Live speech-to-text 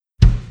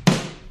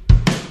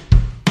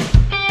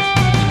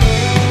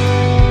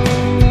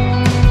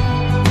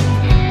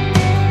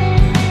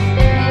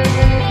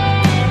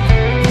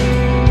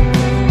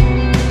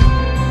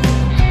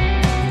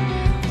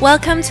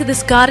Welcome to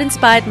this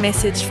God-inspired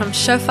message from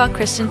Shofar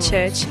Christian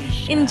Church.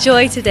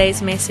 Enjoy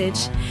today's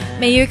message.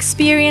 May you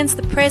experience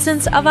the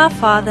presence of our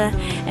Father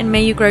and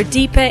may you grow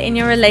deeper in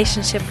your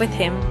relationship with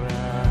Him.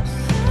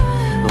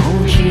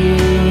 Oh,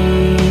 Jesus,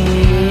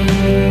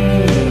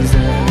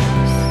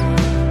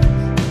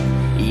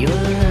 your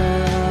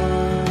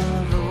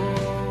love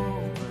over.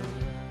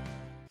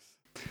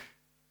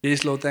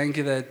 Yes, Lord, thank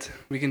you that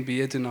we can be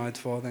here tonight,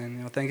 Father.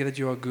 And thank you that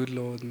you are good,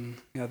 Lord, and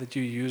that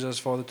you use us,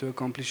 Father, to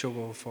accomplish your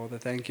will, Father.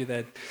 Thank you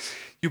that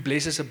you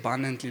bless us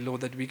abundantly,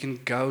 Lord, that we can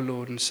go,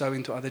 Lord, and sow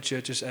into other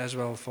churches as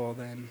well,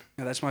 Father. And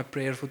that's my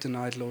prayer for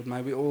tonight, Lord.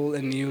 May we all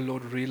anew,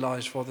 Lord,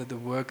 realize, Father, the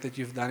work that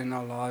you've done in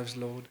our lives,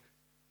 Lord.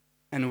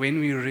 And when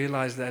we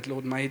realize that,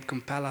 Lord, may it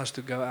compel us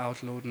to go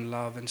out, Lord, in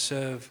love and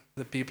serve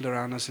the people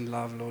around us in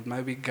love, Lord.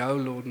 May we go,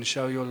 Lord, and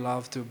show your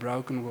love to a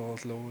broken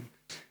world, Lord.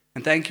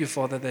 And thank you,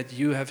 Father, that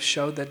you have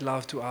showed that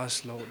love to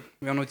us, Lord.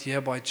 We are not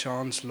here by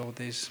chance, Lord.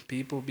 There's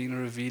people been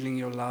revealing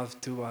your love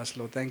to us,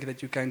 Lord. Thank you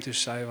that you came to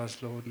save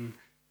us, Lord. And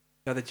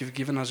that you've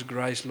given us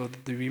grace, Lord,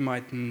 that we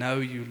might know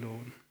you,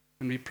 Lord.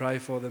 And we pray,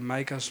 Father,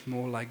 make us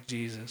more like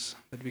Jesus,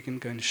 that we can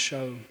go and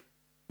show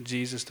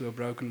Jesus to a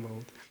broken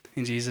world.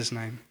 In Jesus'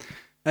 name.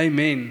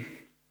 Amen.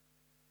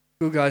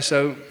 Cool, guys.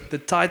 So the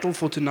title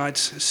for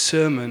tonight's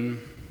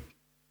sermon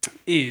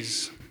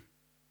is,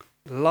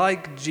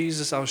 Like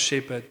Jesus our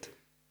Shepherd,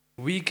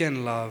 we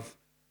can love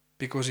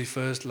because He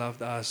first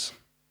loved us.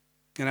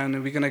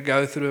 And we're going to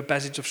go through a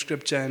passage of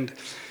Scripture, and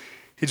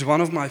it's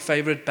one of my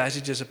favorite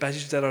passages, a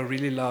passage that I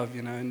really love,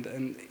 and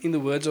in the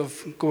words of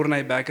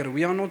Corné Becker,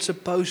 we are not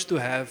supposed to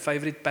have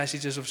favorite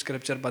passages of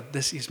Scripture, but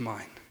this is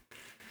mine.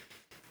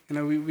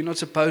 We're not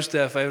supposed to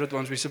have favorite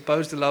ones. We're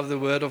supposed to love the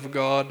Word of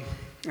God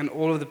and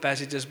all of the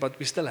passages, but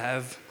we still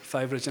have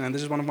favorites, and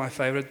this is one of my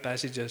favorite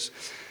passages.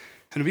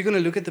 And we're going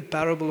to look at the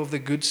parable of the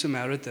Good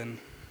Samaritan,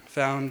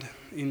 found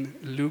in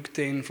Luke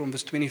 10 from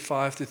verse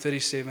 25 to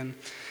 37.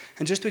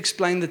 And just to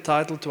explain the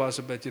title to us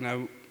a bit,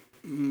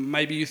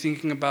 maybe you're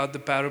thinking about the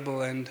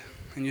parable and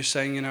you're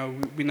saying,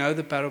 we know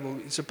the parable.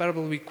 It's a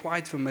parable we're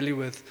quite familiar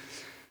with.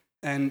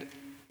 And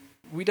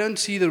we don't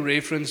see the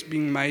reference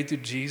being made to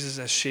Jesus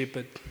as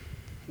shepherd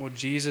or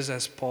Jesus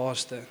as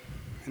pastor.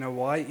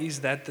 Why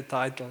is that the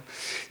title?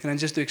 And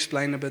just to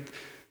explain a bit,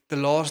 the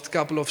last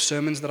couple of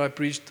sermons that I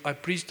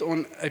preached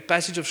on a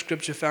passage of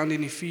Scripture found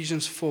in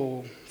Ephesians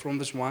 4 from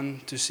verse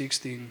 1 to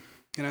 16.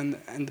 And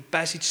the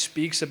passage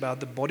speaks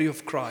about the body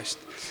of Christ,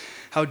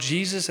 how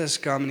Jesus has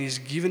come and He's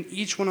given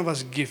each one of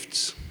us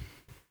gifts,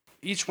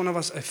 each one of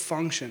us a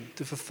function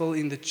to fulfill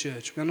in the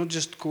church. We are not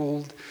just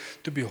called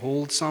to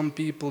behold some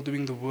people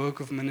doing the work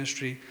of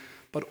ministry,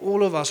 but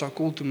all of us are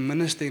called to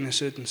minister in a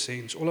certain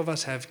sense. All of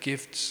us have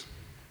gifts.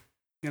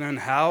 And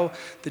how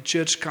the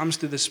church comes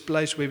to this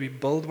place where we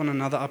build one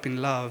another up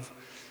in love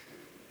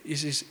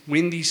is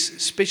when this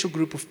special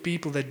group of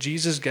people that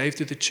Jesus gave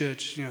to the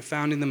church,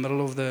 found in the middle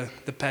of the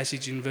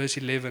passage in verse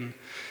 11,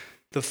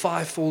 the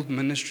fivefold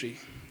ministry,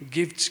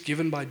 gifts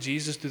given by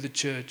Jesus to the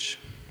church.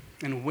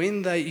 And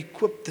when they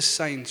equip the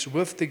saints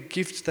with the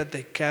gifts that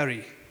they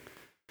carry,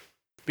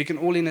 we can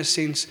all, in a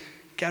sense,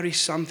 carry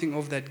something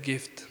of that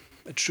gift,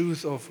 a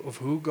truth of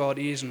who God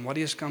is and what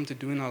He has come to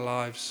do in our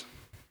lives.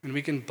 And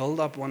we can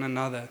build up one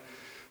another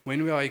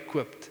when we are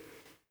equipped.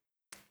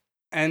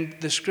 And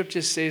the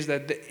Scripture says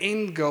that the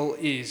end goal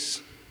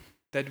is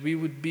that we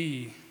would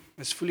be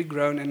as fully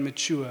grown and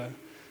mature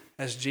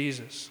as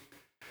Jesus.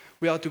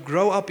 We are to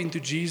grow up into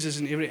Jesus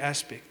in every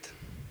aspect.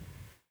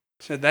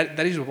 So that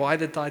is why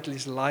the title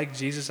is Like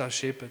Jesus our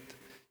Shepherd.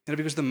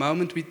 Because the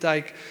moment we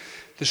take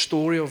the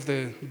story of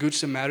the Good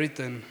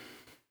Samaritan,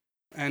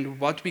 and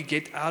what we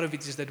get out of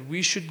it is that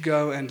we should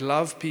go and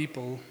love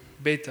people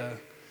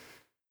better,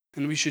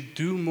 and we should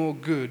do more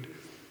good,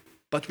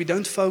 but we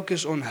don't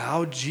focus on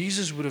how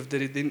Jesus would have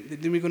did it,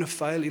 then we're going to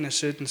fail in a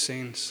certain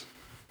sense.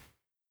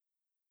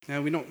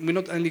 We're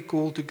not only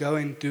called to go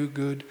and do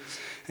good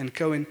and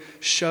go and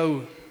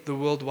show the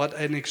world what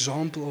an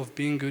example of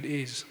being good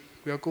is.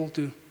 We are called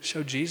to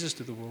show Jesus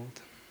to the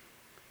world.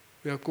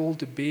 We are called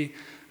to be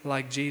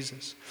like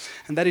Jesus.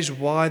 And that is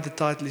why the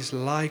title is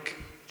Like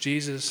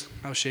Jesus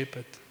our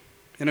Shepherd.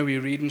 We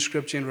read in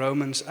Scripture in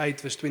Romans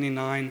 8 verse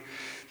 29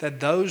 that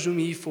those whom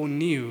He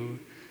foreknew,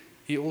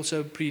 He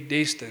also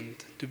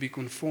predestined to be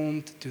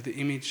conformed to the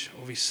image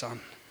of His Son,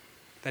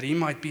 that He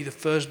might be the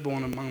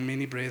firstborn among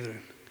many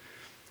brethren.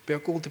 We are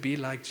called to be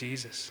like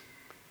Jesus.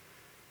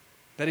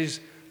 That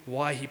is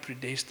why He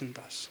predestined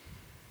us,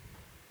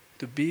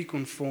 to be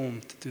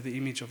conformed to the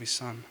image of His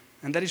Son.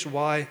 And that is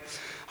why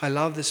I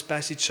love this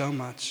passage so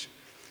much.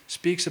 It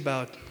speaks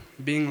about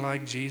being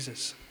like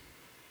Jesus.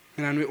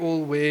 And we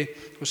all wear,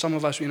 or some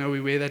of us,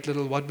 we wear that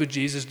little "What would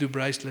Jesus do"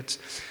 bracelets.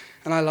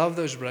 And I love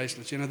those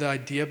bracelets, the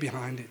idea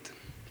behind it.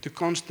 To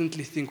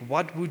constantly think,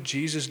 what would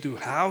Jesus do?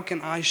 How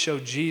can I show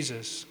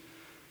Jesus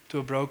to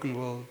a broken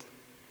world?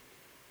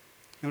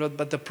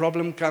 But the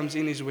problem comes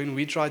in is when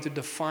we try to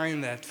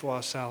define that for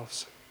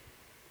ourselves.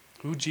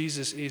 Who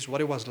Jesus is,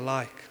 what He was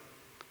like.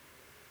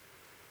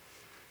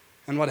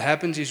 And what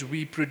happens is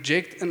we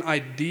project an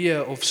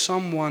idea of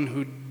someone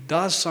who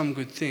does some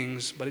good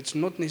things, but it's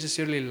not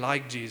necessarily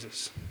like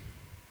Jesus.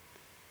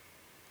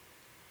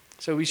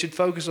 So we should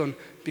focus on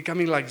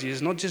becoming like Jesus,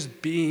 not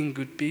just being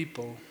good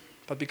people,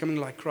 but becoming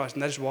like Christ.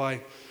 And that is why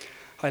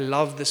I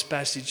love this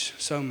passage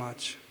so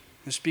much.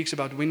 It speaks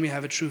about when we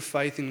have a true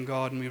faith in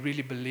God and we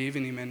really believe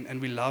in Him and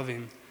we love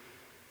Him,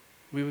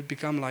 we would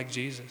become like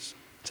Jesus.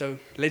 So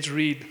let's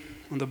read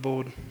on the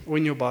board or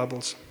in your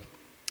Bibles.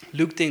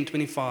 Luke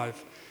 10:25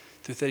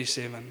 to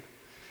 37.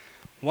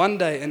 One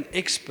day an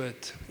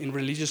expert in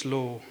religious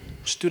law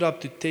stood up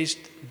to test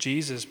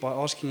Jesus by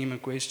asking him a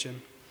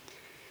question.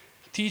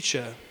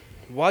 Teacher,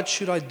 what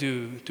should I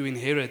do to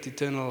inherit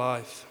eternal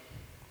life?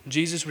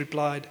 Jesus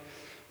replied,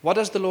 what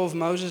does the law of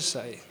Moses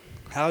say?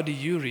 How do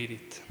you read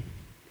it?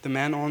 The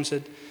man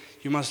answered,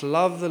 you must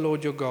love the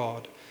Lord your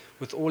God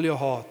with all your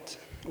heart,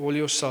 all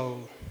your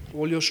soul,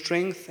 all your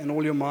strength and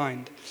all your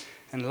mind,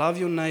 and love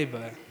your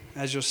neighbor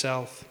as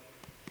yourself.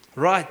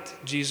 Right,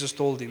 Jesus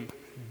told him,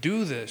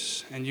 do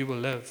this and you will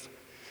live.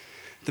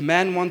 The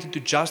man wanted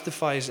to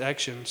justify his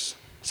actions,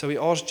 so he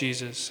asked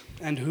Jesus,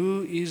 and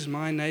who is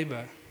my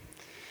neighbor?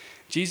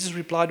 Jesus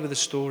replied with a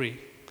story.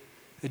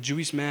 A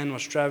Jewish man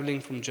was traveling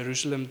from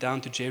Jerusalem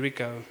down to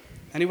Jericho,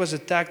 and he was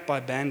attacked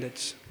by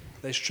bandits.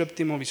 They stripped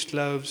him of his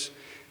clothes,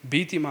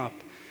 beat him up,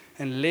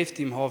 and left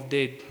him half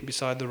dead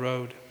beside the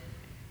road.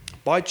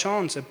 By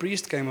chance, a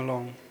priest came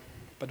along,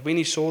 but when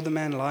he saw the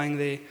man lying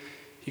there,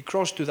 he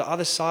crossed to the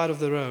other side of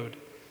the road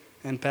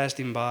and passed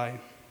him by.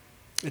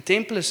 A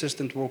temple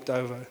assistant walked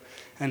over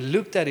and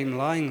looked at him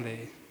lying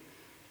there,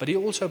 but he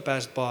also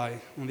passed by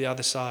on the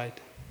other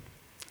side.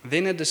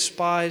 Then a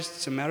despised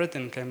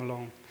Samaritan came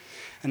along,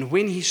 and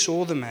when he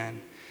saw the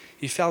man,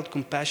 he felt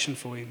compassion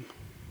for him.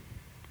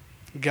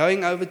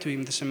 Going over to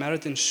him, the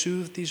Samaritan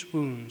soothed his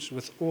wounds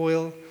with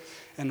oil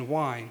and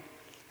wine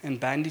and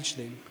bandaged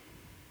them.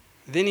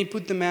 Then he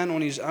put the man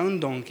on his own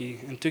donkey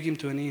and took him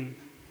to an inn,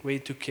 where he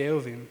took care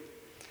of him.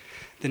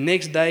 The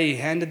next day he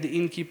handed the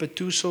innkeeper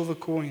 2 silver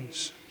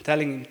coins,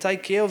 telling him,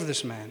 take care of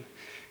this man.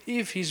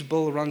 If his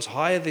bill runs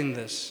higher than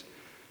this,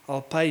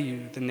 I'll pay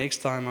you the next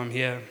time I'm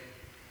here.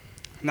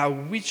 Now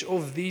which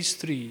of these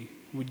 3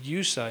 would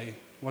you say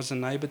was a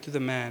neighbor to the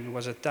man who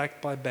was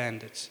attacked by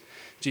bandits?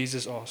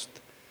 Jesus asked.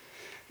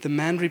 The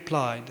man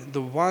replied,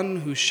 the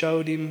one who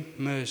showed him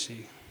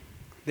mercy.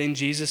 Then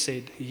Jesus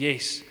said,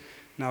 yes,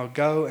 now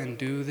go and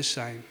do the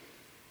same.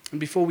 And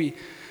before we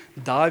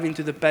dive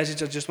into the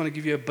passage, I just want to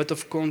give you a bit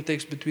of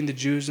context between the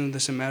Jews and the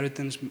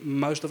Samaritans.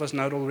 Most of us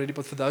know it already,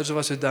 but for those of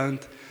us who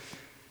don't,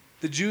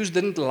 the Jews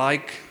didn't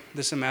like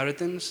the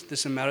Samaritans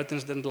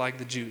didn't like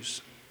the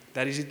Jews.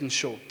 That is it in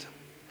short.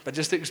 But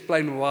just to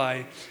explain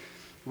why,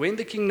 when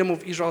the kingdom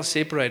of Israel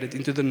separated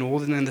into the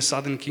northern and the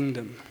southern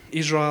kingdom,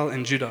 Israel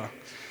and Judah,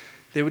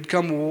 there would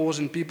come wars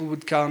and people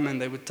would come and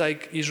they would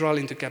take Israel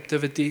into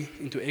captivity,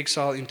 into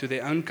exile, into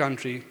their own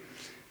country.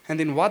 And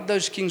then what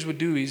those kings would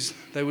do is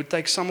they would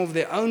take some of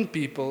their own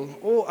people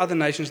or other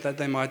nations that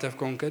they might have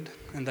conquered,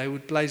 and they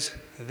would place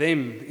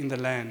them in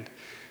the land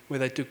where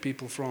they took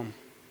people from.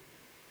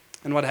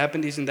 And what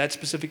happened is in that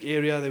specific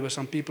area, there were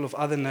some people of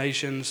other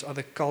nations,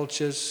 other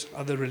cultures,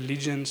 other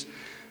religions,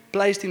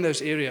 placed in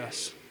those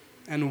areas.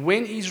 And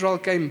when Israel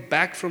came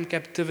back from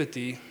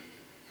captivity,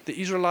 the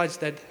Israelites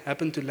that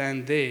happened to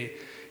land there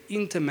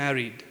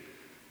intermarried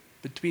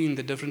between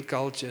the different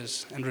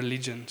cultures and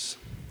religions.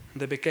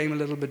 They became a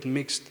little bit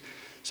mixed.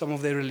 Some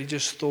of their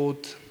religious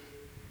thought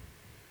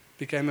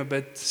became a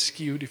bit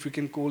skewed, if we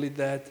can call it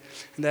that.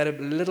 And they had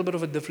a little bit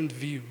of a different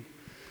view.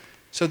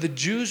 So the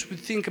Jews would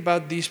think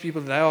about these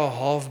people, they are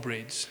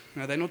half-breeds.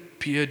 They're not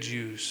pure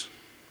Jews.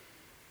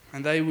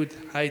 And they would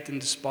hate and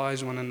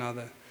despise one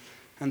another.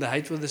 And the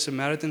hate for the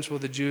Samaritans for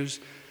the Jews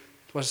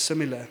was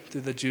similar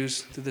to the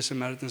Jews to the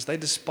Samaritans. They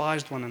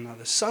despised one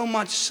another. So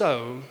much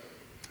so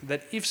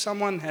that if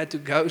someone had to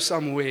go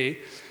somewhere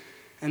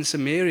and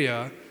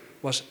Samaria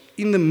was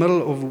in the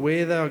middle of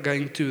where they are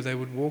going to, they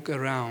would walk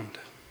around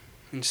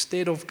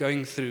instead of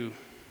going through,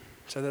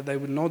 so that they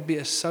would not be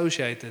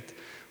associated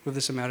with the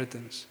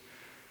Samaritans.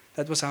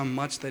 That was how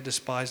much they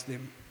despised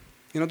them.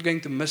 You're not going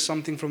to miss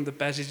something from the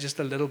passage, just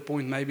a little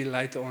point maybe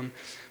later on,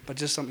 but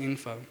just some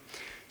info.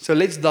 So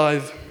let's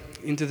dive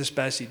into this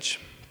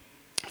passage.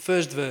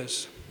 First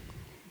verse.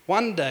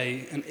 One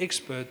day, an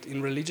expert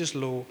in religious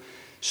law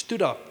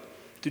stood up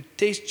to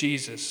test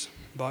Jesus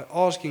by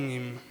asking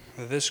him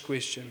this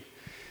question.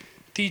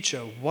 Teacher,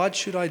 what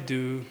should I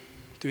do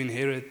to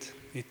inherit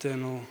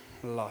eternal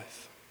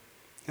life?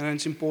 And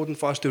it's important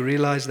for us to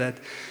realize that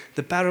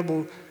the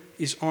parable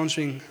is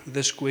answering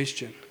this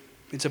question.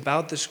 It's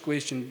about this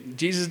question.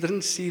 Jesus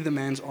didn't see the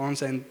man's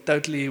answer and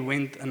totally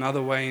went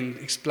another way and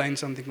explained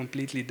something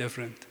completely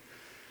different.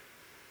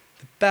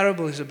 The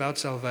parable is about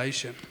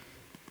salvation.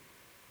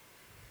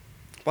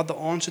 What the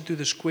answer to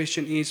this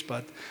question is,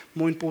 but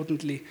more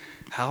importantly,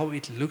 how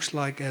it looks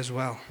like as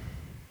well.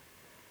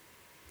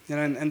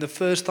 And the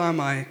first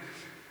time I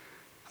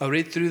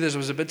read through this, I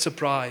was a bit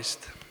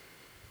surprised.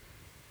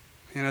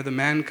 The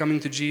man coming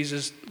to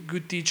Jesus,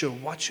 good teacher,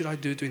 what should I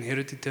do to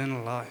inherit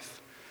eternal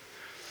life?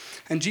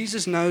 And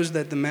Jesus knows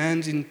that the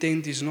man's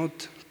intent is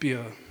not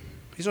pure.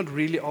 He's not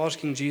really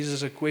asking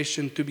Jesus a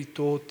question to be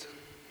taught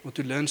or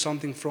to learn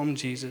something from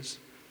Jesus.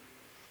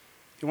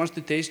 He wants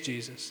to test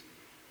Jesus.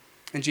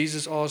 And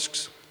Jesus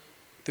asks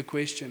the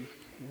question,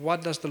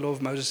 what does the law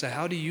of Moses say?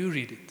 How do you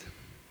read it?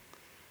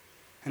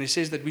 And he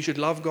says that we should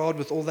love God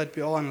with all that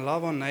we are and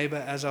love our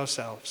neighbor as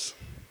ourselves.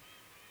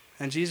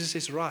 And Jesus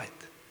is right.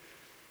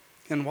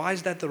 And why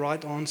is that the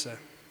right answer?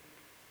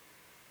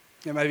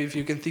 Yeah, maybe if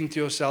you can think to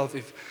yourself,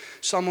 if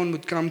someone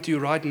would come to you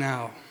right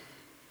now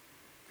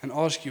and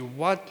ask you,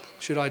 what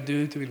should I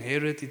do to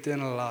inherit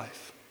eternal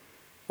life?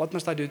 What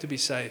must I do to be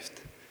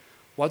saved?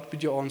 What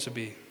would your answer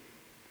be?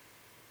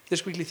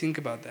 Just quickly think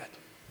about that.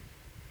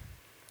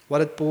 What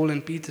did Paul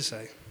and Peter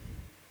say?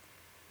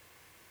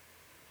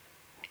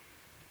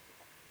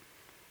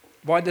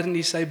 Why didn't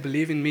he say,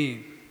 believe in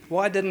me?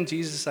 Why didn't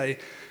Jesus say,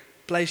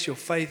 place your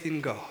faith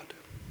in God?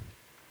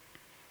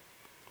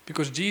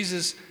 Because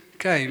Jesus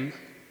came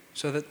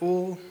so that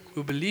all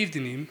who believed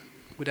in him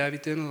would have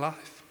eternal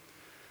life.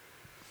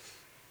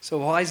 So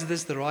why is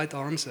this the right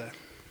answer?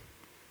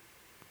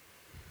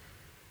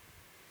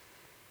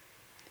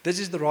 This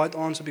is the right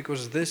answer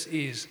because this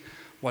is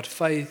what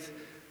faith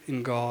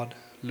in God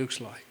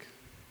looks like.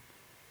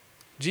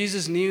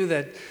 Jesus knew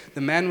that the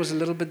man was a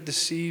little bit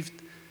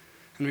deceived,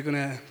 and we're going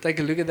to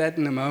take a look at that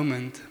in a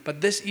moment. But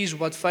this is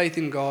what faith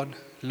in God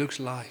looks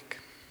like.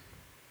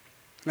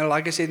 Now,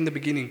 like I said in the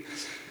beginning,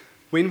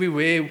 when we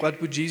wear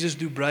what would Jesus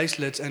do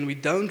bracelets and we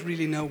don't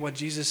really know what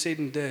Jesus said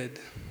and did,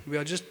 we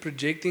are just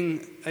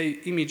projecting an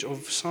image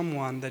of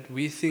someone that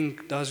we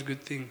think does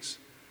good things.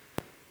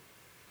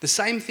 The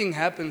same thing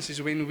happens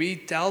is when we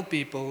tell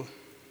people,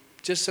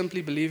 just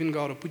simply believe in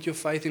God or put your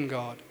faith in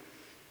God.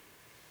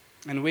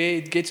 And where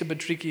it gets a bit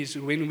tricky is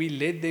when we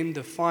let them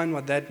define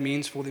what that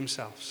means for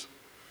themselves.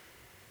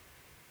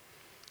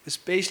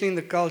 Especially in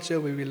the culture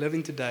where we live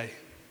in today.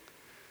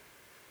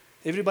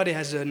 Everybody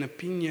has an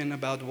opinion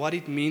about what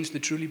it means to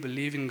truly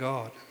believe in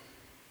God.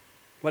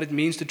 What it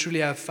means to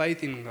truly have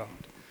faith in God.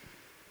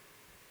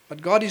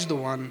 But God is the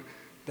one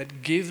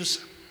that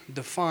gives,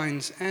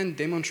 defines, and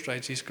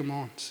demonstrates his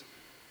commands.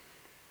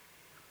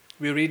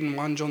 We read in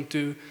 1 John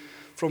 2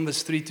 from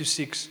verse 3 to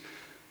 6,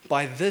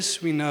 by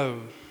this we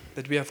know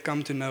that we have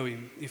come to know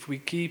him, if we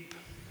keep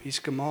his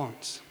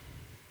commands.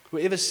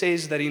 Whoever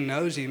says that he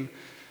knows him,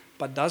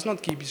 but does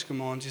not keep his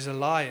commands, is a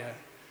liar,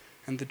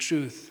 and the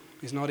truth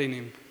is not in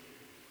him.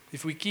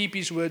 If we keep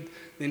his word,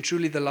 then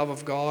truly the love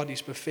of God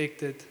is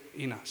perfected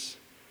in us.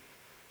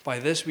 By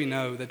this we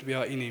know that we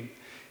are in him.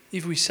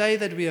 If we say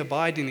that we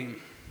abide in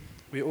him,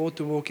 we ought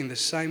to walk in the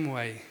same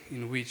way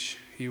in which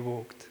he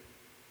walked.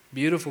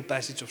 Beautiful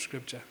passage of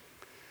scripture.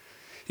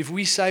 If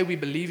we say we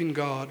believe in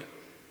God,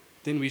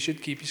 then we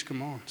should keep his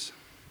commands.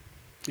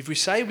 If we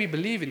say we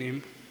believe in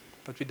him,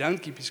 but we don't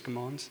keep his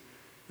commands,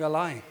 we are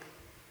lying.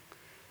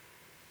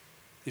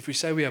 If we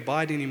say we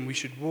abide in him, we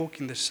should walk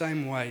in the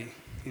same way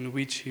in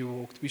which he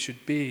walked. We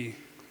should be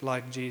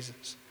like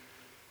Jesus.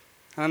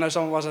 And I know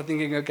some of us are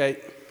thinking, okay,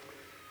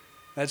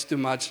 that's too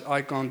much,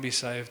 I can't be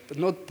saved. But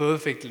not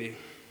perfectly.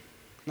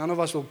 None of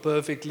us will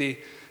perfectly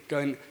go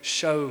and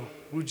show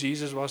who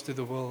Jesus was to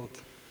the world.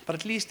 But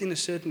at least in a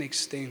certain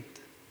extent,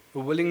 a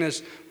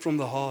willingness from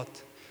the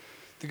heart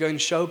to go and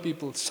show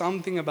people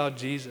something about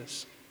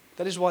Jesus.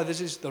 That is why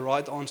this is the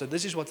right answer.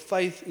 This is what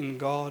faith in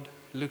God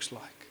looks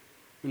like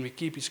when we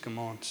keep his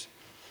commands.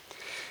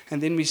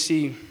 And then we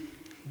see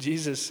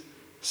Jesus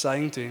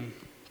saying to him,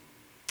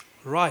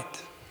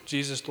 right,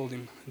 Jesus told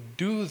him,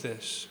 do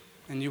this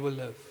and you will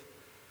live.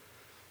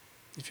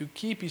 If you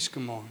keep his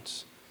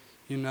commands,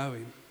 you know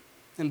him.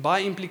 And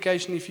by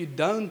implication, if you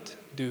don't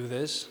do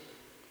this,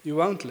 you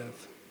won't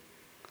live.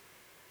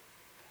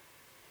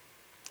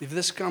 If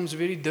this comes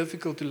very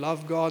difficult to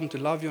love God and to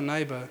love your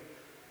neighbor,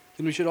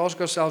 then we should ask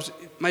ourselves,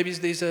 maybe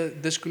there's a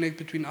disconnect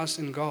between us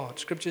and God.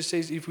 Scripture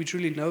says if we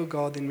truly know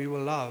God, then we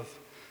will love.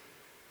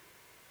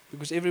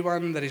 Because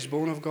everyone that is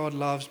born of God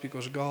loves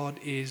because God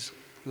is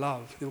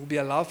love. There will be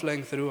a love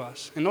flowing through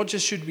us. And not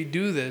just should we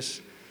do this,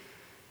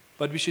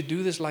 but we should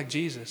do this like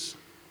Jesus.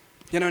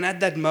 You know, and at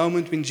that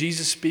moment when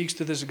Jesus speaks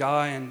to this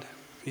guy and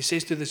he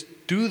says to this,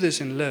 do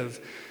this and live,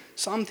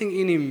 something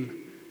in him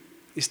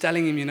is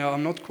telling him, you know,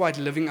 I'm not quite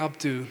living up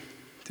to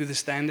the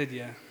standard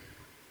here.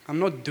 I'm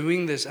not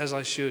doing this as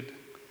I should.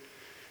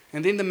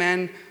 And then the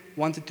man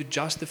wanted to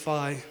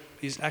justify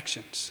his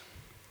actions.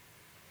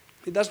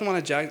 He doesn't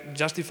want to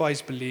justify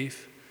his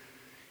belief.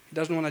 He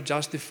doesn't want to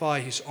justify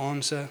his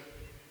answer,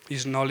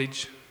 his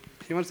knowledge.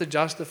 He wants to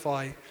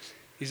justify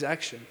his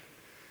action.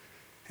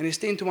 And he's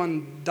tend to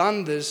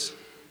undone this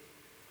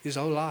his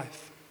whole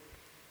life.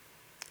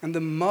 And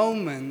the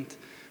moment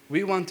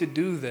we want to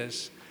do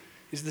this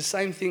is the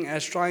same thing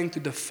as trying to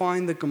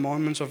define the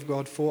commandments of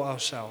God for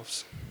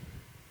ourselves.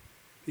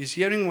 He's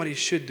hearing what he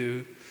should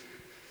do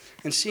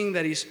and seeing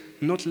that he's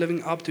not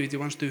living up to it. He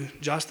wants to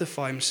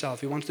justify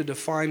himself. He wants to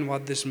define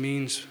what this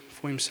means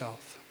for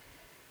himself.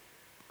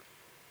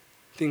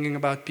 Thinking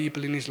about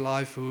people in his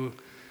life who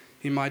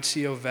he might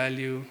see of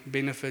value,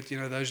 benefit, you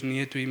know, those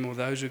near to him or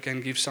those who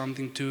can give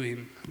something to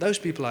him. Those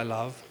people I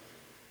love.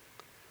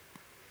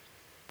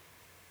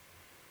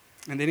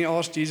 And then he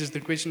asked Jesus the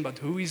question, but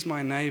who is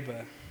my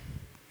neighbor?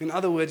 In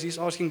other words, he's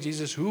asking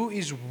Jesus, who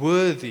is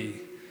worthy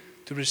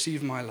to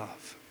receive my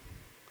love?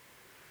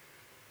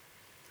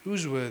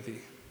 Who's worthy?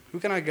 Who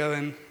can I go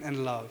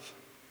and love?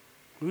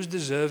 Who's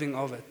deserving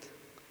of it?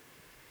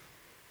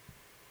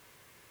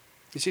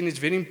 You see, and it's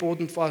very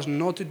important for us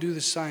not to do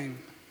the same.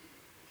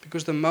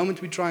 Because the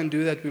moment we try and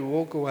do that, we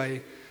walk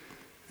away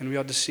and we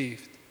are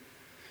deceived.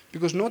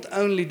 Because not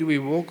only do we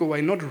walk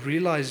away not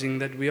realizing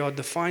that we are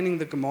defining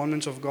the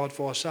commandments of God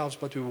for ourselves,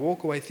 but we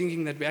walk away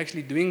thinking that we're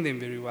actually doing them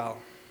very well.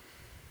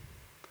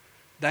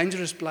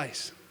 Dangerous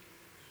place.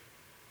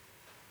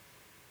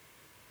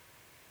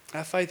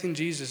 Have faith in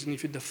Jesus, and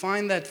if you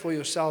define that for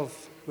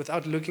yourself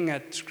without looking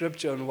at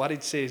Scripture and what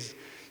it says,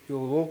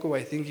 you'll walk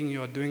away thinking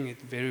you are doing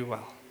it very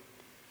well.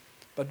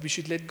 But we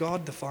should let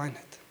God define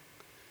it.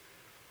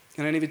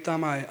 And then every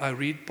time I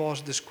read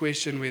past this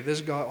question where this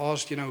guy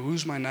asked,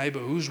 who's my neighbor?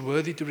 Who's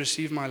worthy to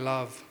receive my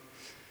love?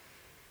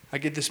 I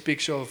get this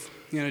picture of,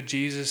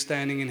 Jesus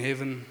standing in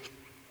heaven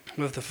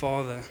with the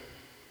Father.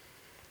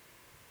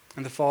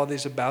 And the Father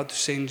is about to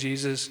send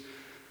Jesus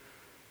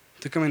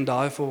to come and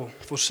die for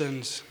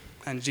sins.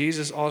 And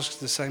Jesus asks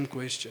the same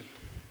question.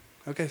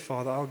 Okay,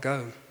 Father, I'll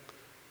go.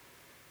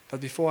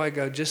 But before I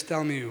go, just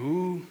tell me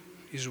who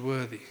is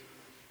worthy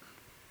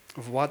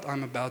of what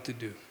I'm about to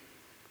do.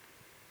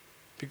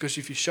 Because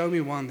if you show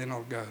me one, then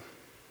I'll go.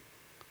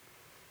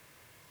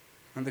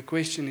 And the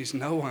question is,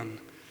 no one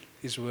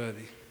is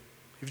worthy.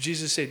 If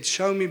Jesus said,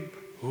 show me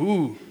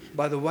who,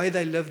 by the way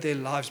they live their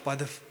lives, by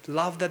the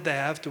love that they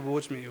have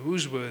towards me,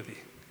 who's worthy?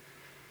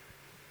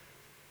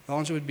 The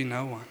answer would be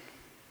no one.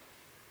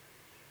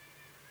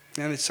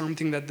 And it's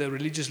something that the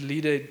religious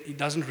leader, he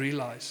doesn't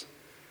realize,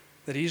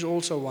 that he's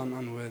also one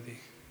unworthy.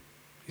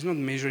 He's not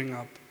measuring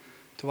up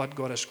to what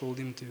God has called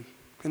him to.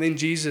 And then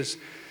Jesus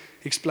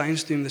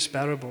explains to him this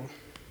parable.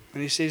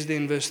 And he says there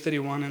in verse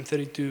 31 and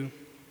 32,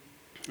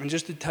 and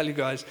just to tell you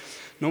guys,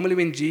 normally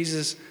when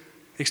Jesus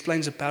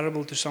explains a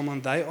parable to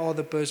someone, they are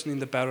the person in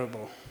the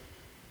parable.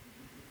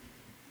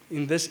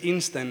 In this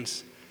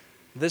instance,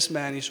 this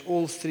man is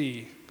all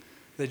three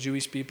the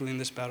Jewish people in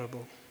this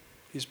parable.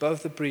 He's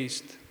both the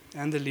priest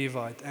and the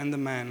Levite and the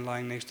man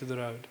lying next to the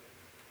road.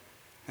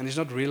 And he's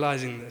not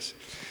realizing this.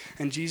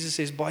 And Jesus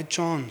says, by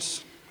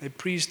chance, a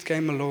priest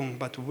came along,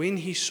 but when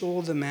he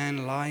saw the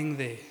man lying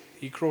there,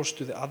 he crossed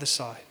to the other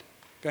side,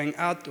 going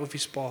out of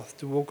his path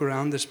to walk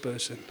around this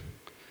person.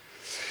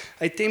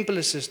 A temple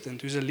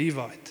assistant, who's a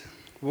Levite,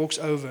 walks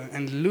over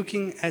and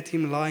looking at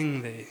him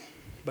lying there,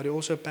 but he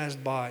also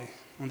passed by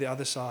on the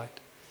other side.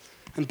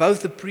 And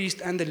both the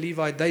priest and the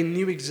Levite, they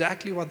knew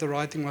exactly what the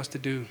right thing was to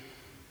do.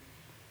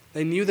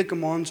 They knew the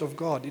commands of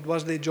God. It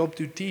was their job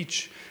to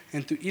teach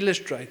and to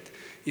illustrate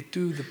it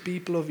to the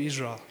people of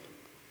Israel.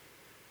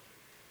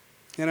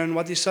 And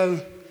what is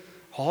so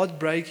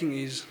heartbreaking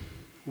is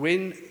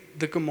when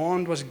the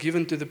command was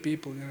given to the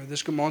people,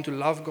 this command to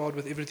love God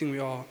with everything we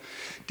are.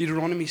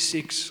 Deuteronomy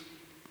 6,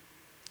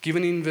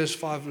 given in verse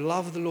 5,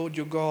 love the Lord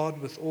your God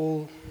with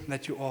all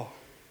that you are.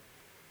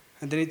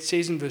 And then it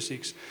says in verse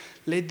 6,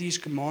 let these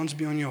commands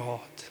be on your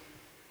heart.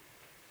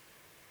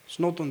 It's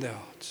not on their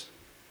hearts.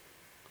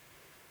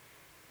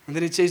 And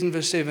then it says in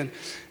verse 7,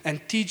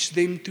 and teach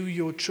them to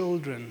your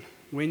children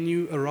when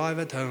you arrive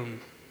at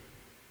home,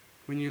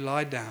 when you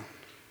lie down,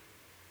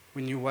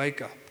 when you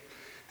wake up,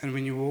 and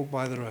when you walk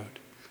by the road.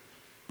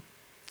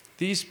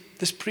 This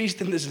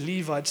priest and this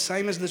Levite,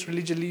 same as this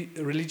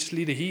religious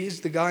leader, he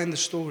is the guy in the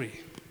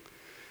story.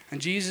 And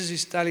Jesus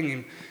is telling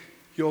him,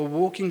 you're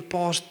walking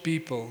past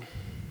people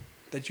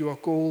that you are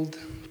called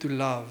to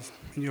love.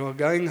 And you are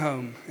going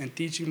home and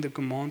teaching the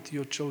command to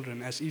your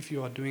children as if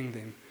you are doing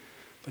them.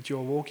 But you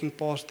are walking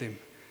past them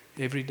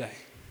every day.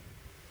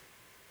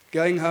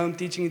 Going home,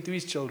 teaching it to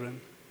his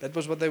children. That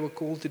was what they were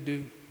called to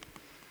do.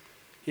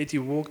 Yet he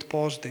walked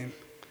past them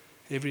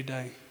every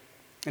day.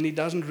 And he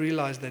doesn't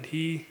realize that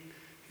he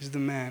is the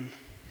man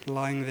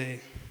lying there.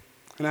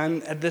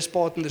 And at this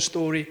part in the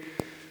story,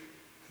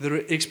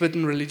 the expert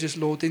in religious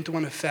law, 10 to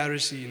 1, a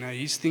Pharisee,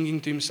 he's thinking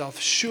to himself,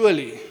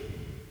 surely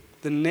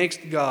the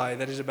next guy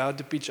that is about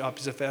to pitch up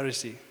is a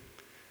Pharisee.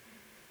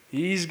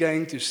 He's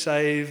going to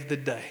save the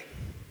day.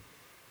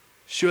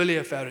 Surely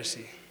a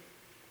Pharisee.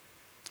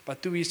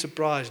 But to his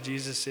surprise,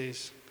 Jesus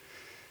says,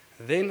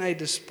 then a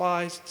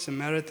despised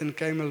Samaritan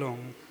came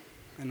along,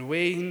 and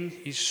when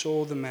he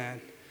saw the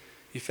man,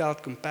 he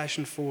felt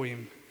compassion for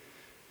him.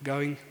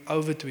 Going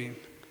over to him,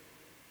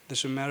 the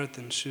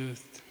Samaritan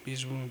soothed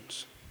his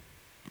wounds.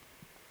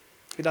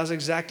 He does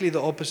exactly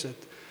the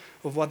opposite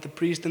of what the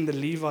priest and the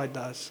Levite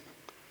does.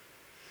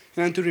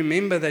 And to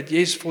remember that,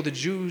 yes, for the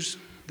Jews,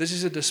 this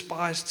is a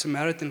despised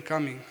Samaritan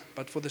coming,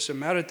 but for the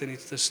Samaritan,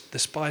 it's this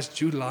despised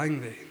Jew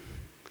lying there.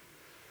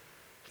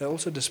 They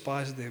also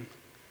despised them.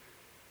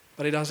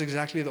 But he does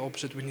exactly the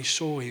opposite. When he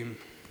saw him,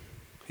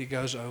 he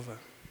goes over.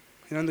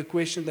 And the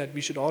question that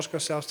we should ask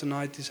ourselves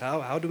tonight is,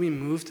 how do we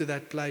move to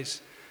that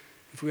place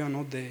if we are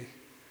not there?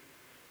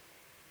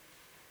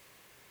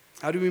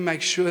 How do we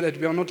make sure that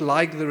we are not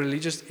like the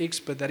religious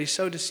expert that is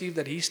so deceived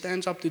that he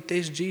stands up to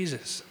test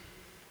Jesus?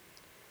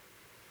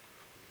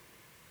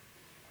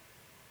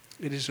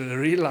 It is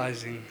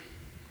realizing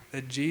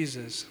that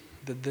Jesus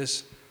did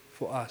this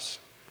for us.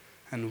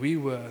 And we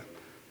were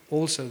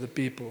also the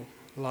people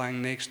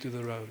lying next to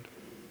the road.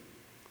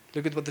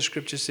 Look at what the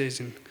scripture says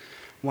in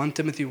 1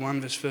 Timothy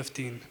 1 verse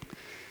 15.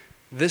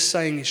 This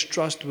saying is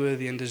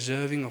trustworthy and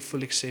deserving of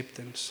full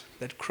acceptance,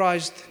 that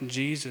Christ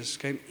Jesus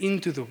came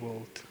into the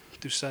world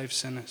to save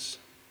sinners.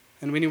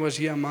 And when he was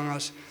here among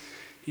us,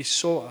 he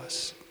saw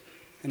us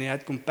and he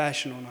had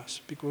compassion on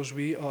us because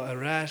we are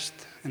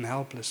harassed and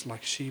helpless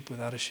like sheep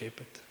without a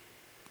shepherd.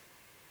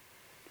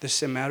 The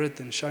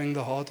Samaritan showing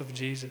the heart of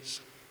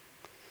Jesus.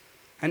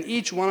 And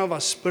each one of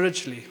us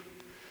spiritually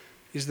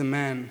is the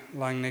man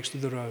lying next to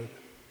the road.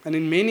 And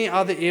in many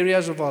other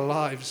areas of our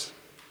lives,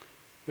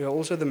 we are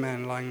also the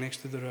man lying next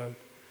to the road,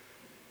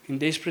 in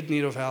desperate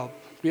need of help.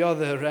 We are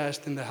the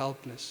harassed and the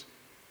helpless.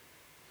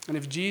 And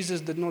if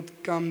Jesus did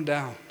not come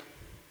down,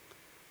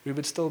 we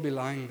would still be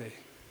lying there.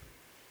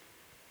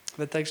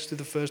 That takes us to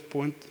the first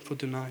point for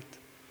tonight.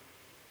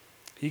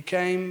 He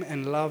came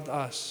and loved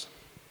us.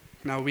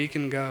 Now we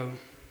can go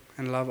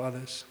and love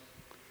others.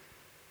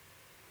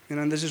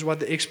 And this is what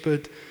the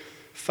expert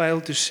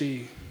failed to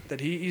see,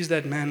 that he is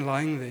that man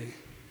lying there.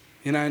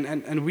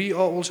 And we are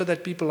also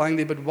that people lying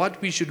there. But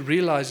what we should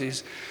realize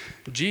is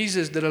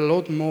Jesus did a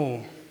lot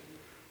more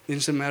than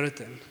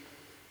Samaritan.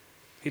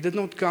 He did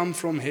not come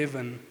from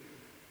heaven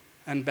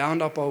and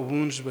bound up our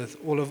wounds with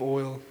olive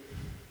oil.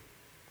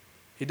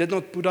 He did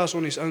not put us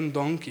on his own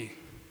donkey.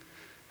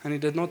 And he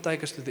did not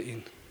take us to the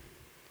inn.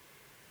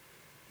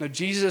 No,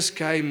 Jesus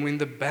came when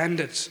the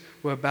bandits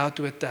were about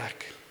to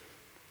attack.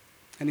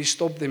 And he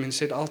stopped them and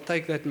said, I'll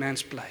take that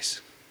man's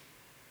place.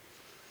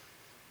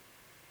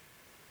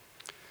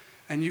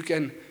 And you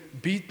can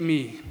beat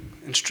me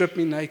and strip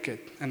me naked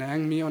and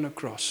hang me on a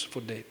cross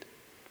for dead.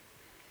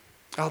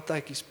 I'll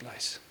take his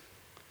place.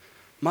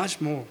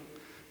 Much more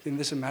than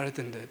the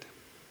Samaritan did.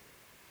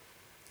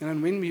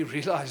 And when we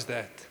realize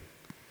that,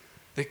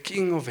 the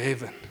King of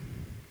heaven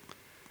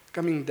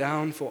coming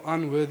down for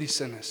unworthy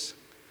sinners,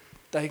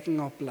 taking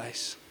our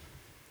place,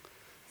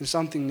 then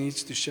something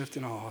needs to shift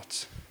in our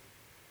hearts.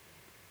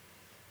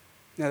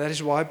 Now that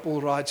is why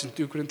Paul writes in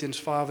 2 Corinthians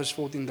 5 verse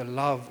 14, the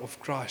love of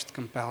Christ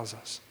compels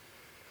us.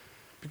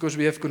 Because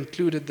we have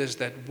concluded this,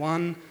 that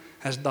one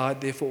has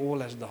died, therefore all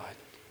has died.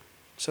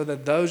 So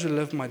that those who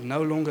live might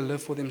no longer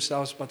live for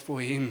themselves, but for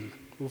him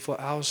who for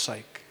our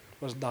sake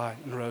was died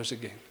and rose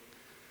again.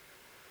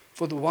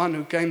 For the one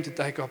who came to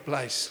take our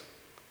place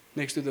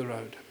next to the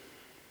road.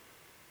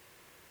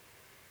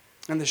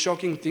 And the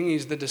shocking thing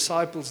is the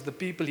disciples, the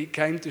people he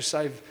came to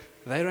save,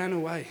 they ran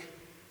away.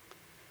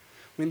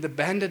 When the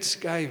bandits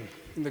came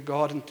in the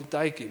garden to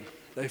take him,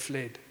 they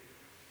fled.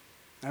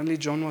 Only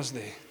John was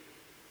there.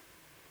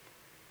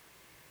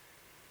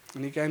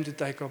 And he came to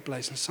take our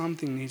place. And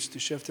something needs to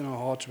shift in our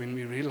hearts when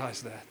we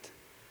realize that.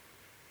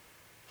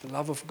 The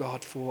love of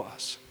God for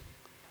us,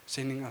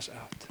 sending us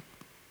out.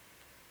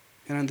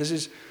 And this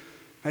is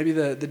maybe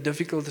the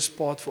difficultest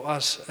part for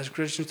us as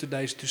Christians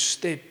today, is to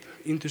step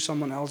into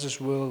someone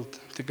else's world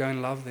to go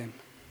and love them.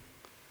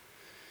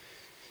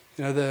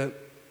 The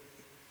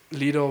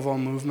leader of our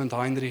movement,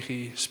 Heinrich,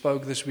 he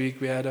spoke this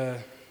week. We had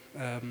a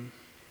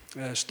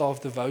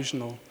staff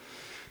devotional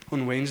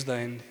on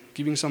Wednesday and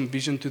giving some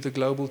vision to the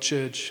global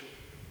church.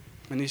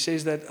 And he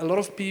says that a lot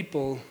of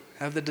people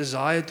have the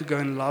desire to go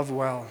and love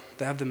well.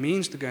 They have the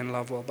means to go and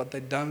love well, but they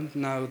don't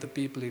know the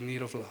people in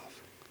need of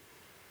love.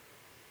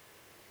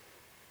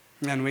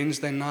 And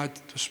Wednesday night,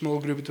 to a small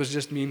group, it was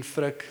just me and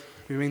Frick.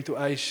 We went to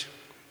Aish,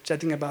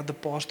 chatting about the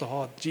pastor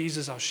heart.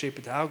 Jesus, our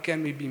shepherd. How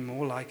can we be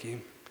more like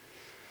him?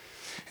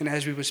 And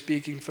as we were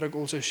speaking, Frick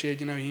also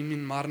shared, him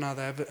and Marna,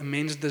 they have an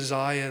immense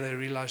desire, they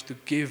realize, to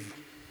give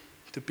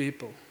to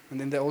people. And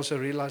then they also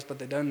realize, but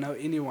they don't know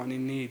anyone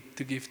in need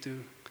to give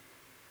to.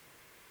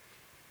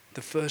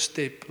 The first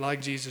step,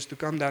 like Jesus, to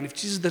come down. If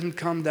Jesus didn't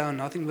come down,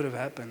 nothing would have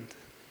happened.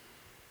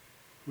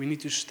 We need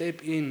to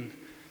step in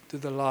to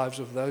the lives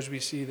of those we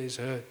see there's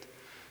hurt,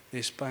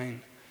 there's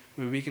pain,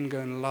 where we can go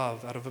and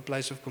love out of a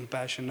place of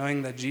compassion,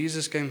 knowing that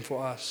Jesus came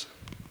for us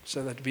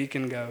so that we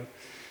can go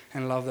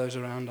and love those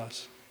around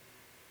us.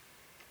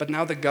 But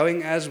now the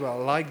going as well,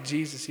 like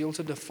Jesus, he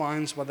also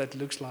defines what that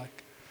looks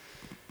like.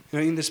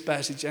 In this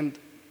passage, and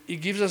he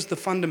gives us the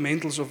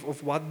fundamentals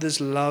of what this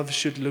love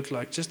should look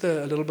like. Just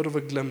a little bit of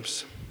a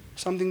glimpse.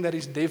 Something that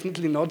he's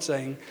definitely not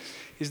saying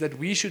is that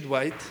we should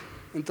wait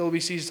until we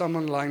see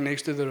someone lying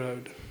next to the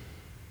road.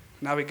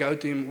 Now we go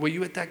to him, were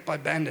you attacked by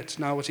bandits?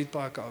 No, I was hit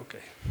by a car.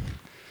 Okay.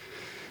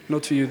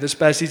 Not for you. This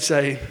passage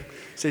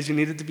says you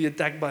needed to be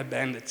attacked by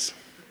bandits.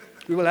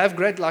 We will have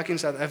great luck in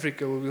South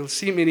Africa. We will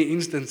see many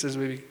instances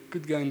where we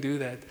could go and do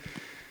that.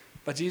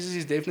 But Jesus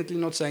is definitely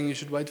not saying you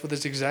should wait for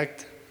this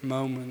exact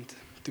moment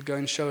to go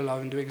and show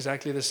love and do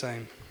exactly the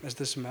same as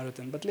the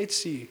Samaritan. But let's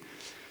see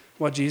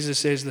what Jesus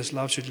says this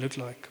love should look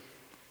like.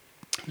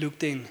 Luke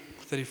 10,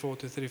 34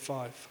 to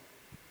 35.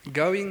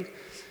 Going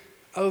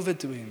over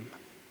to him,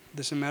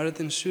 the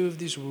Samaritan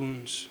soothed his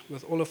wounds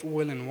with olive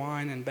oil and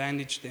wine and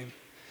bandaged them.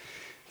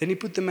 Then he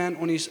put the man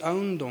on his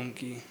own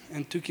donkey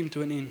and took him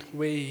to an inn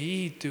where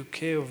he took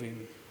care of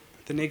him.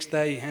 The next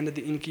day, he handed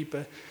the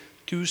innkeeper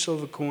 2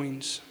 silver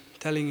coins,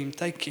 telling him,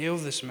 take care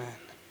of this man.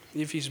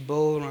 If his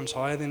bill runs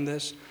higher than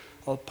this,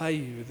 I'll pay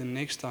you the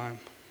next time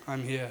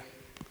I'm here.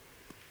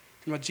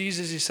 And what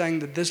Jesus is saying,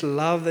 that this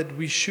love that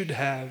we should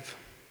have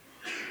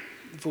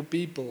for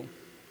people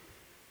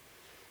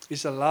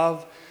is a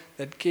love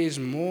that cares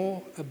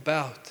more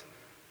about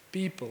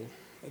people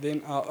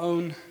than our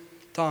own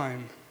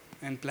time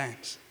and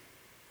plans.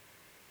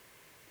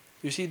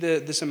 You see,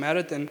 the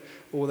Samaritan,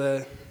 or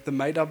the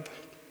made-up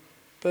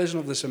person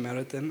of the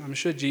Samaritan, I'm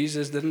sure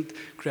Jesus didn't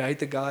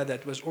create a guy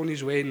that was on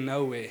his way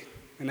nowhere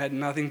and had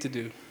nothing to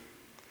do.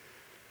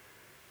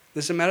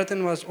 The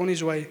Samaritan was on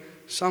his way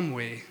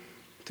somewhere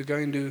to go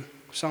and do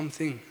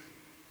something.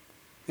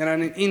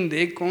 And in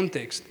their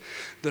context,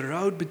 the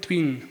road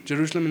between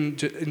Jerusalem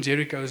and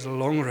Jericho is a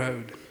long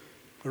road,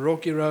 a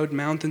rocky road,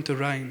 mountain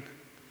terrain,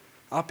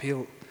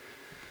 uphill.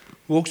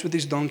 Walks with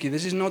his donkey.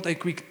 This is not a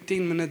quick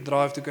 10-minute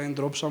drive to go and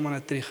drop someone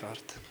at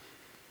Trichard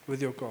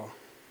with your car.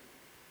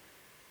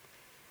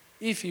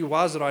 If he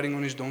was riding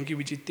on his donkey,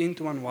 which he 10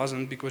 to 1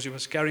 wasn't because he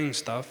was carrying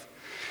stuff,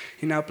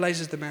 he now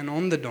places the man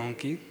on the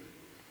donkey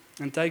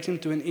and takes him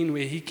to an inn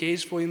where he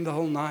cares for him the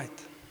whole night.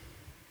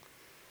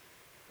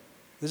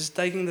 This is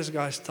taking this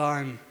guy's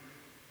time,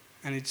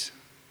 and it's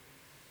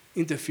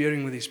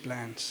interfering with his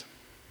plans.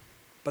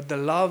 But the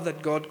love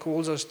that God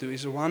calls us to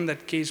is one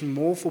that cares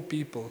more for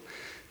people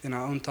than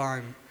our own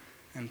time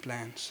and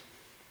plans.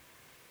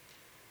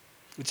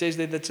 It says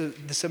that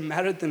the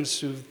Samaritan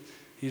soothed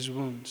his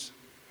wounds.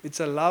 It's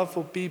a love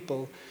for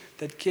people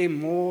that care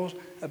more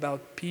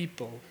about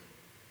people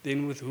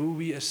than with who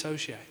we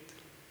associate.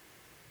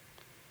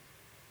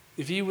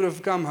 If he would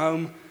have come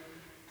home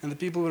and the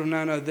people would have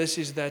known, oh, this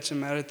is that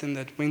Samaritan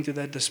that went to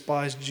that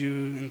despised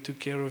Jew and took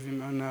care of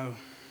him, oh no.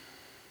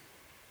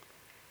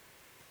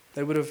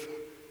 They would have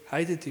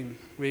hated him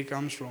where he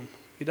comes from.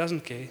 He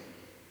doesn't care.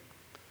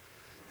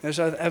 In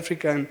South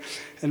Africa,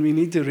 and we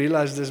need to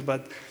realize this,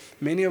 but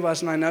many of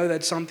us, and I know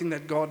that's something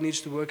that God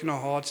needs to work in our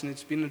hearts, and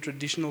it's been a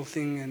traditional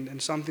thing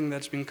and something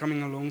that's been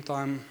coming a long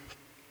time.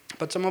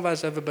 But some of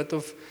us have a bit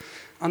of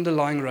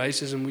underlying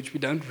racism which we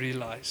don't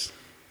realize.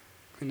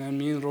 You know,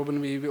 me and Robin,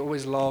 we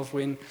always laugh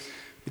when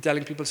we're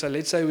telling people, so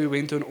let's say we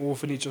went to an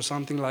orphanage or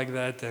something like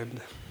that,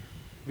 and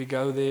we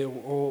go there,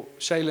 or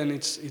Shailen,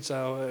 it's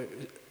our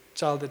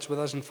child that's with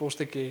us in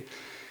foster care,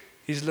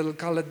 he's a little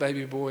colored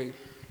baby boy.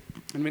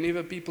 And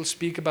whenever people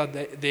speak about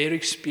their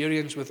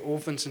experience with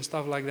orphans and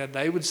stuff like that,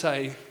 they would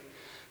say,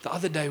 the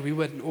other day we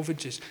were in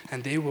orphanages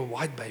and there were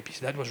white babies.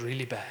 That was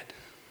really bad.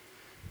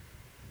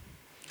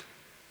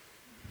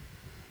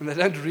 And they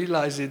don't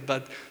realize it,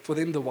 but for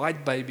them the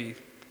white baby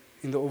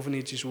in the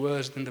orphanage is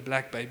worse than the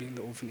black baby in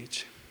the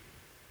orphanage.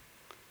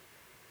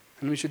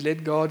 And we should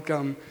let God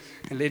come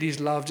and let His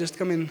love just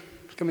come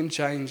and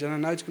change. And I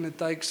know it's going to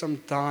take some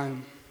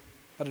time,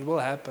 but it will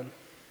happen.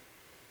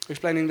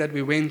 Explaining that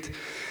we went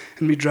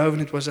and we drove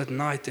and it was at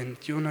night and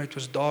it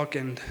was dark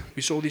and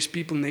we saw these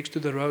people next to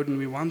the road and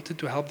we wanted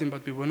to help them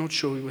but we were not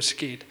sure, we were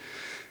scared.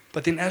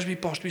 But then as we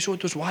passed we saw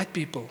it was white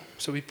people,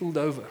 so we pulled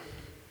over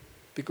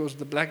because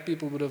the black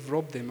people would have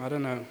robbed them, I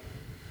don't know,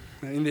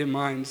 in their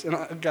minds. And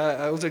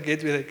I also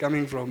get where they're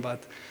coming from,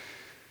 but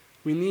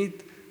we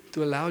need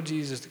to allow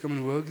Jesus to come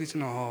and work this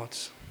in our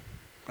hearts.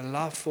 A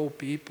love for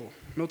people,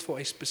 not for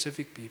a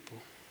specific people,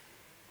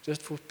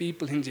 just for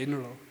people in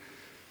general.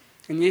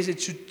 And yes,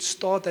 it should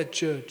start at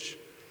church.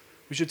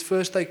 We should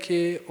first take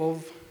care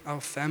of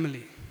our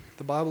family.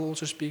 The Bible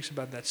also speaks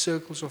about that,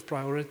 circles of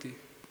priority.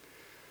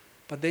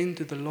 But then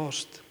to the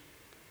lost,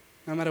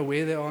 no matter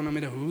where they are, no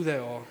matter who they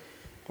are,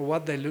 or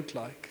what they look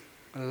like,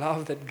 a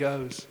love that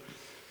goes.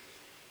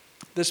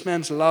 This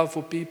man's love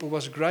for people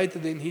was greater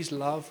than his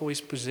love for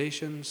his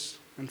possessions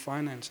and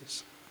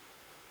finances.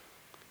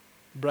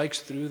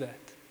 Breaks through that.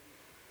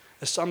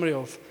 A summary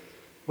of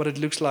what it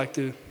looks like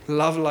to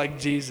love like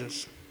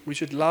Jesus. We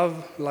should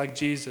love like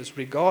Jesus,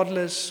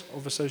 regardless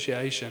of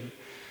association,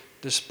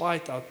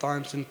 despite our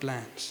times and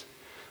plans,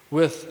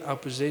 with our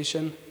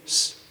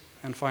possessions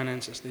and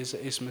finances. There's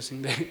an S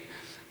missing there.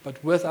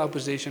 But with our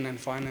possession and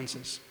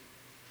finances.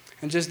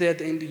 And just there at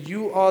the end,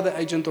 you are the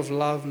agent of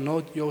love,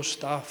 not your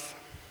stuff.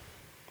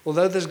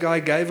 Although this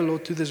guy gave a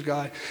lot to this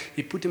guy,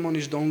 he put him on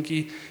his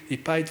donkey, he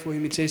paid for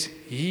him. It says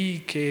he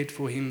cared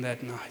for him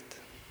that night.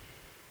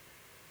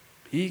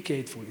 He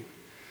cared for him.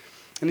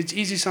 And it's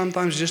easy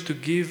sometimes just to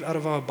give out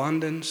of our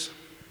abundance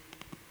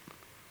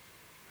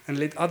and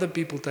let other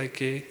people take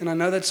care. And I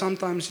know that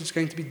sometimes it's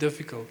going to be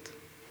difficult.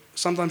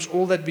 Sometimes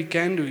all that we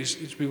can do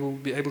is we will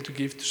be able to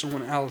give to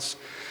someone else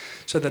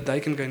so that they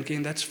can go and care,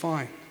 and that's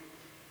fine.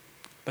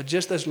 But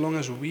just as long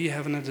as we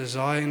have a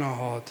desire in our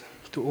heart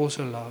to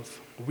also love,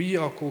 we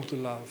are called to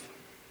love.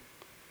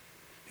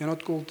 You're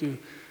not called to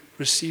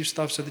receive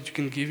stuff so that you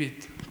can give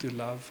it to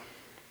love.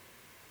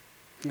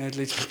 And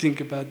let's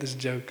think about this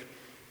joke.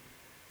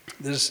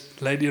 This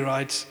lady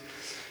writes,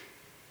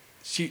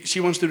 she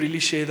wants to really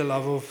share the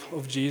love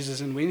of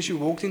Jesus. And when she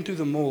walked into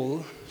the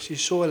mall, she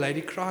saw a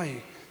lady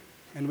crying.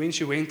 And when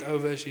she went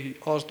over, she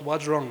asked,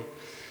 what's wrong?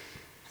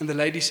 And the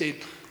lady said,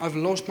 I've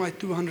lost my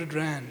 200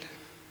 rand.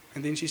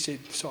 And then she said,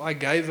 so I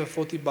gave her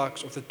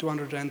 $40 of the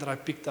 200 rand that I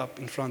picked up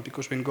in front,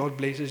 because when God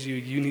blesses you,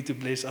 you need to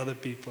bless other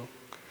people.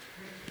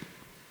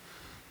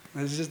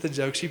 And this is just a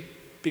joke. She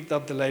picked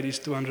up the lady's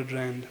 200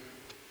 rand.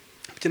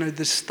 But you know,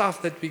 the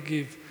stuff that we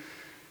give,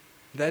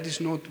 that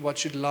is not what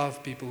should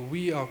love people.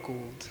 We are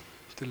called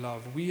to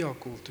love. We are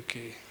called to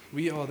care.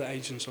 We are the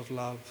agents of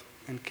love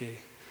and care.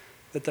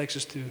 That takes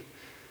us to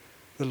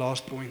the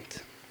last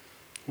point.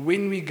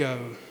 When we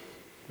go,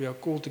 we are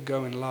called to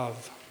go and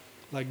love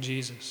like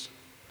Jesus.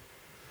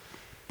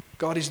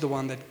 God is the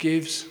one that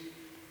gives,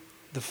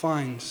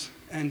 defines,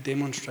 and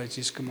demonstrates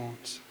His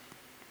commands.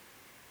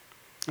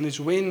 And it's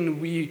when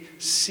we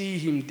see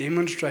Him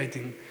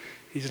demonstrating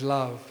His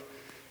love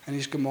and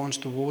His commands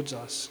towards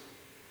us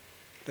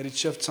that it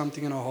shifts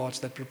something in our hearts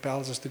that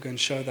propels us to go and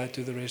show that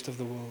to the rest of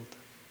the world.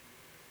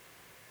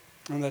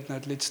 On that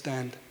note, let's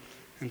stand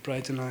and pray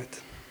tonight.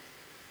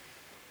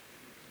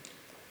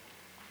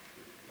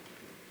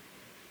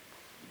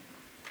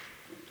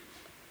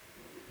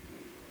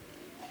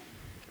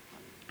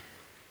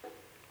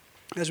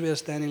 As we are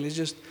standing, let's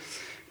just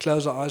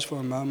close our eyes for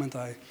a moment.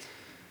 I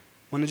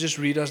want to just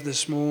read us this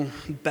small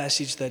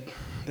passage that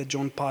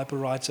John Piper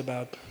writes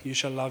about. You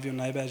shall love your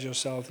neighbor as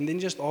yourself. And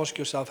then just ask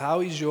yourself, how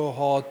is your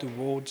heart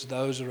towards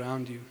those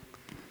around you?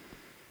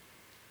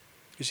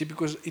 You see,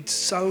 because it's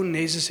so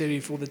necessary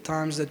for the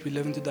times that we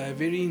live in today, a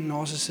very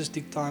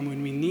narcissistic time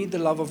when we need the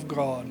love of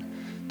God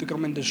to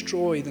come and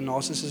destroy the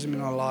narcissism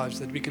in our lives,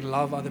 that we can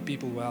love other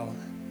people well.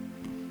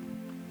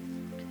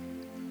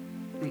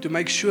 And to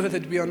make sure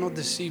that we are not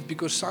deceived,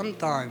 because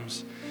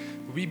sometimes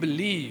we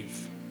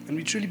believe, and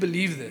we truly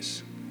believe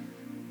this,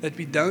 that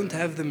we don't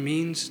have the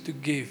means to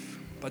give,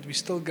 but we're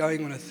still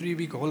going on a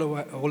 3-week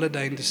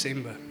holiday in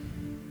December.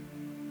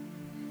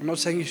 I'm not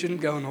saying you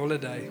shouldn't go on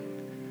holiday.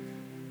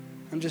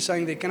 I'm just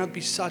saying there cannot be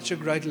such a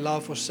great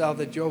love for self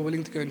that you're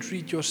willing to go and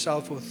treat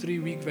yourself for a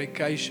 3-week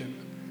vacation,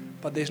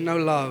 but there's no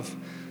love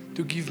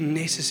to give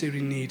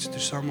necessary needs to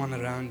someone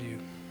around you.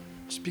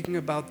 Speaking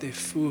about their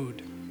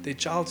food, their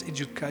child's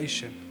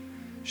education,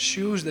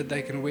 shoes that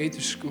they can wear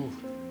to school.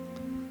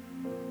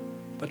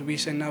 But we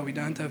say, no, we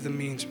don't have the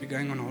means, we're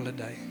going on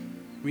holiday.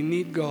 We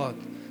need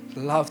God's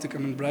love to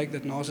come and break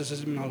that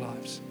narcissism in our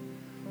lives.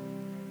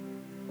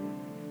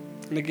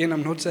 And again,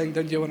 I'm not saying,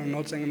 don't hear what I'm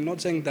not saying. I'm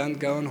not saying don't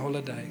go on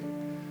holiday.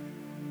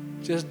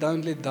 Just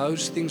don't let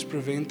those things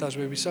prevent us,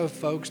 where we're so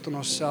focused on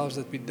ourselves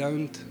that we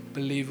don't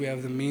believe we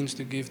have the means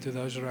to give to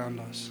those around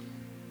us.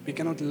 We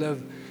cannot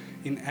live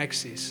in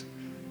excess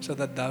so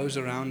that those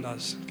around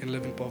us can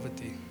live in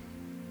poverty.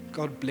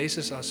 God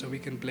blesses us so we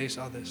can bless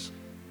others.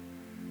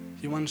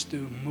 He wants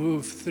to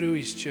move through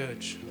His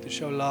church to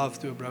show love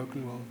to a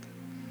broken world.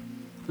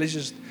 Let's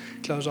just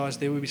close our eyes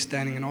there. We'll be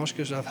standing and ask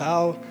yourself,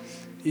 how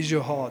is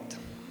your heart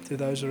to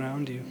those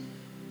around you?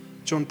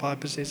 John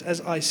Piper says,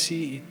 as I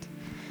see it,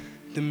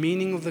 the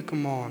meaning of the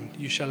command,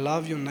 you shall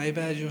love your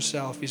neighbor as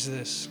yourself, is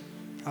this.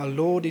 Our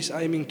Lord is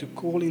aiming to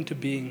call into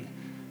being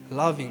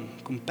loving,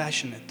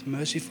 compassionate,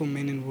 merciful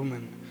men and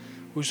women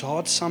whose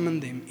hearts summon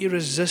them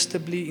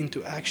irresistibly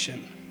into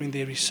action when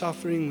there is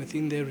suffering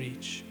within their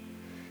reach.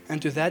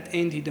 And to that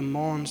end, He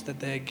demands that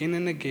they again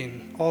and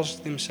again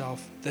ask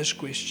themselves this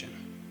question.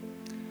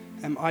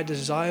 Am I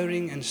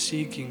desiring and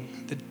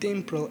seeking the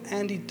temporal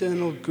and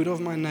eternal good of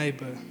my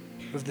neighbor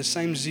with the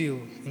same zeal,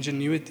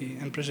 ingenuity,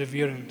 and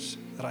perseverance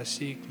that I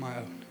seek my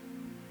own?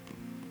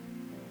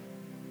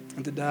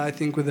 And today I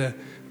think with a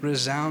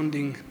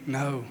resounding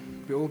no,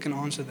 we all can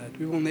answer that.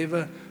 We will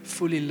never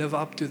fully live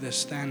up to this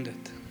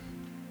standard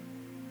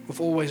of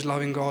always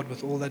loving God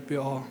with all that we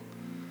are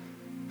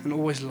and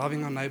always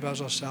loving our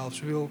neighbors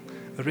ourselves. We will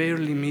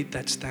rarely meet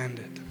that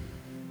standard.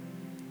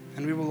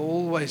 And we will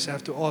always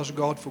have to ask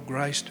God for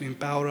grace to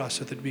empower us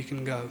so that we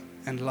can go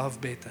and love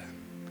better.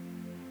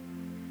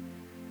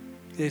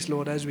 Yes,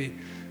 Lord, as we're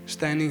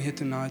standing here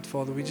tonight,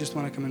 Father, we just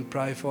want to come and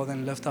pray, Father,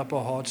 and lift up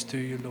our hearts to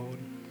you, Lord.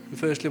 And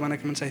firstly, I want to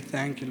come and say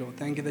thank you, Lord.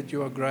 Thank you that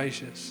you are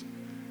gracious.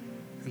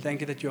 And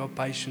thank you that you are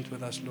patient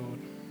with us, Lord.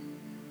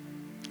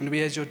 And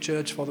we as your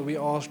church, Father, we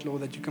ask,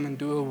 Lord, that you come and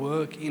do a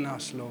work in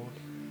us, Lord.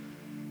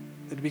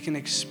 That we can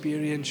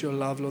experience your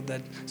love, Lord.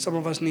 That some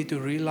of us need to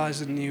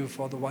realize anew,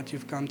 Father, what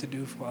you've come to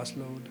do for us,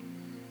 Lord.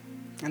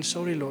 And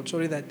sorry, Lord,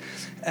 sorry that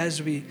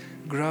as we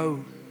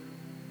grow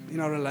in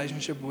our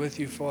relationship with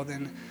you, Father,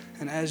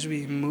 and as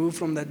we move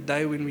from that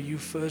day when you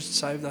first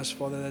saved us,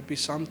 Father, that we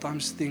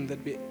sometimes think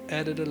that we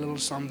added a little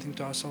something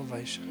to our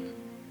salvation.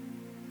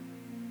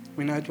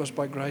 We know it was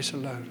by grace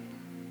alone.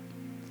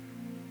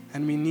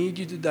 And we need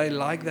you today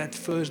like that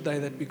first day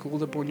that we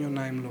called upon your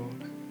name,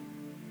 Lord.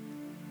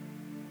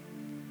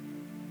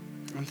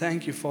 And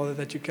thank you, Father,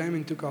 that you came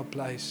and took our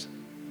place.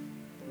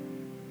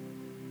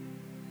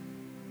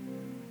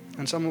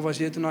 And some of us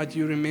here tonight,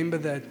 you remember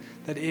that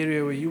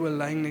area where you were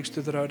laying next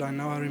to the road. I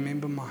know I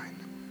remember mine.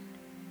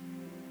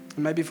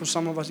 And maybe for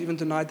some of us, even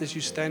tonight as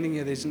you're standing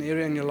here, there's an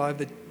area in your life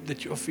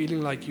that you're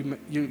feeling like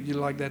you're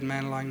like that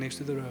man lying next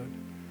to the road.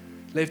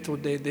 Left or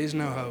dead, there's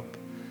no hope.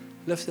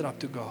 Lift it up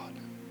to God.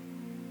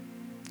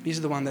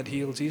 He's the one that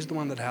heals. He's the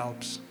one that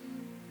helps.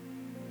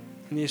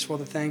 And yes,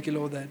 Father, thank you,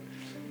 Lord, that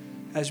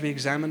as we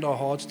examined our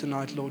hearts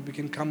tonight, Lord, we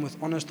can come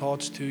with honest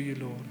hearts to you,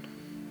 Lord.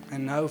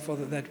 And know,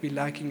 Father, that we're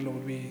lacking,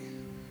 Lord. We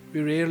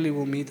rarely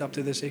will meet up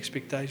to this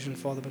expectation,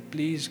 Father, but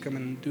please come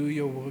and do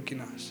your work in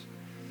us.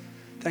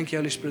 Thank you,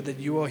 Holy Spirit, that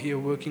you are here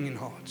working in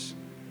hearts,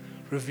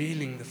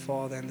 revealing the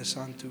Father and the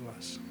Son to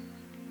us.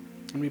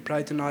 And we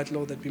pray tonight,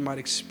 Lord, that we might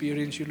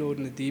experience you, Lord,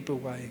 in a deeper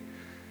way,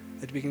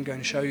 that we can go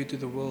and show you to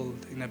the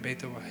world in a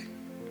better way.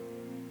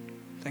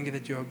 Thank you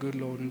that you are good,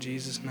 Lord, in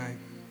Jesus' name.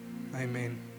 Amen.